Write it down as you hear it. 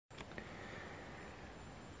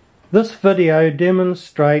This video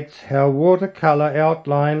demonstrates how watercolour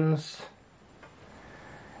outlines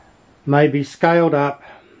may be scaled up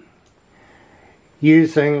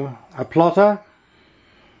using a plotter,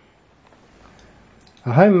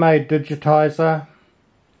 a homemade digitizer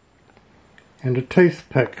and a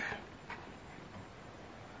toothpick.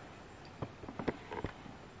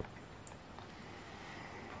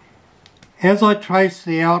 As I trace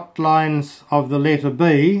the outlines of the letter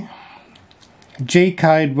B,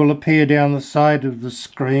 G-code will appear down the side of the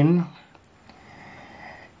screen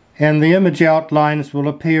and the image outlines will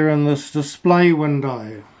appear in this display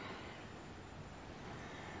window.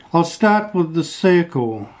 I'll start with the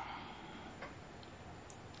circle.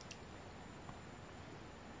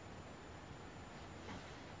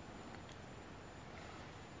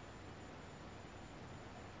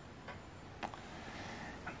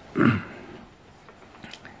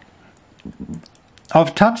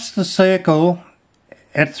 I've touched the circle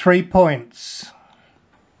at 3 points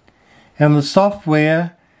and the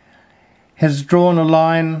software has drawn a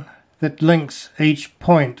line that links each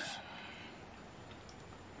point.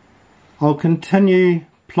 I'll continue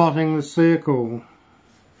plotting the circle.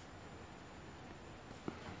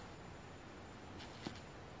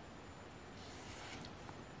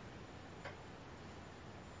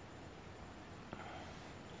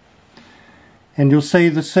 And you'll see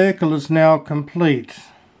the circle is now complete.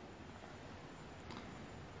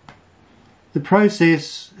 The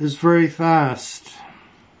process is very fast.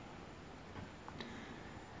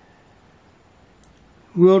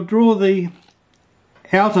 We'll draw the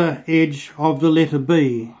outer edge of the letter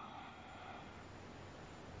B.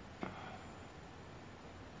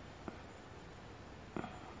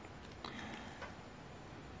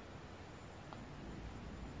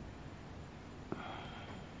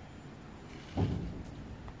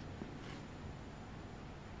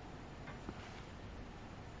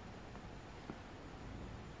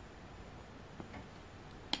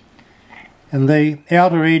 And the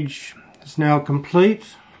outer edge is now complete.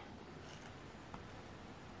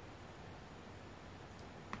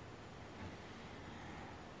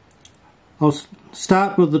 I'll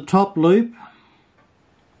start with the top loop.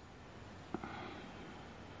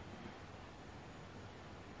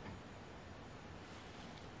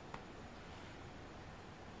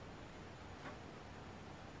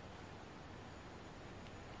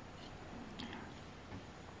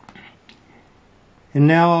 And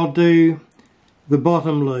now I'll do the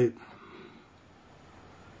bottom loop.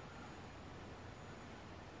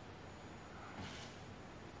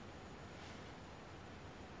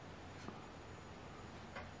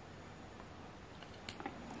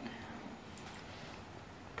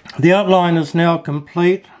 The outline is now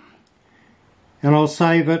complete and I'll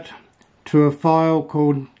save it to a file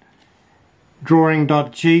called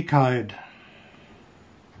drawing.gcode.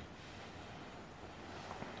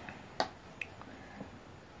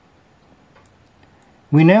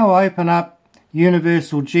 We now open up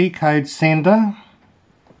Universal G-Code Sender,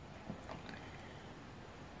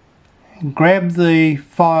 grab the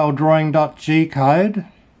file drawing.gcode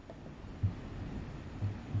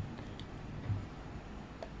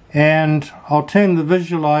and I'll turn the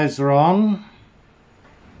visualizer on,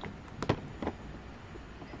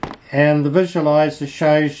 and the visualizer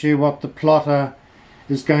shows you what the plotter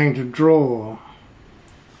is going to draw.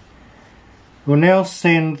 We'll now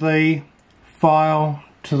send the file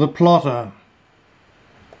to the plotter.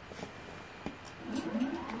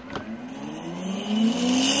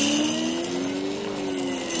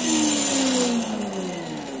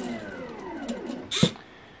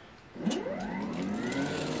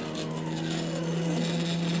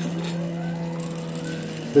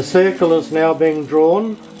 The circle is now being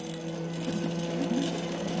drawn.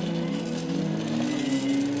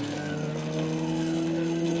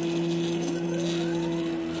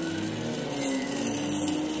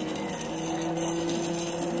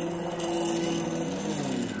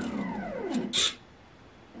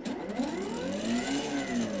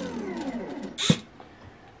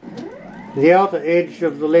 The outer edge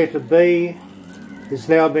of the letter B is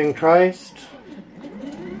now being traced.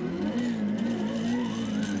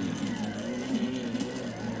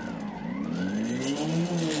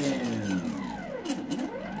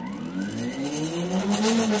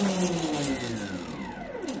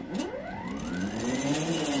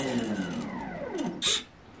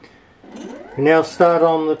 We now start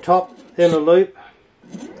on the top inner loop.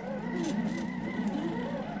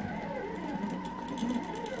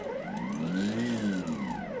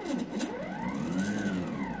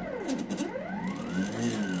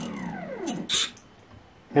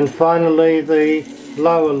 And finally the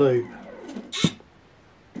lower loop.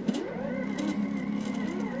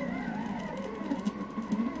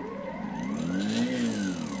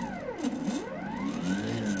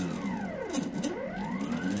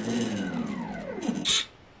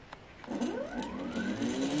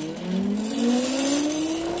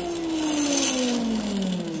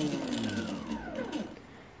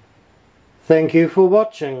 Thank you for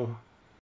watching.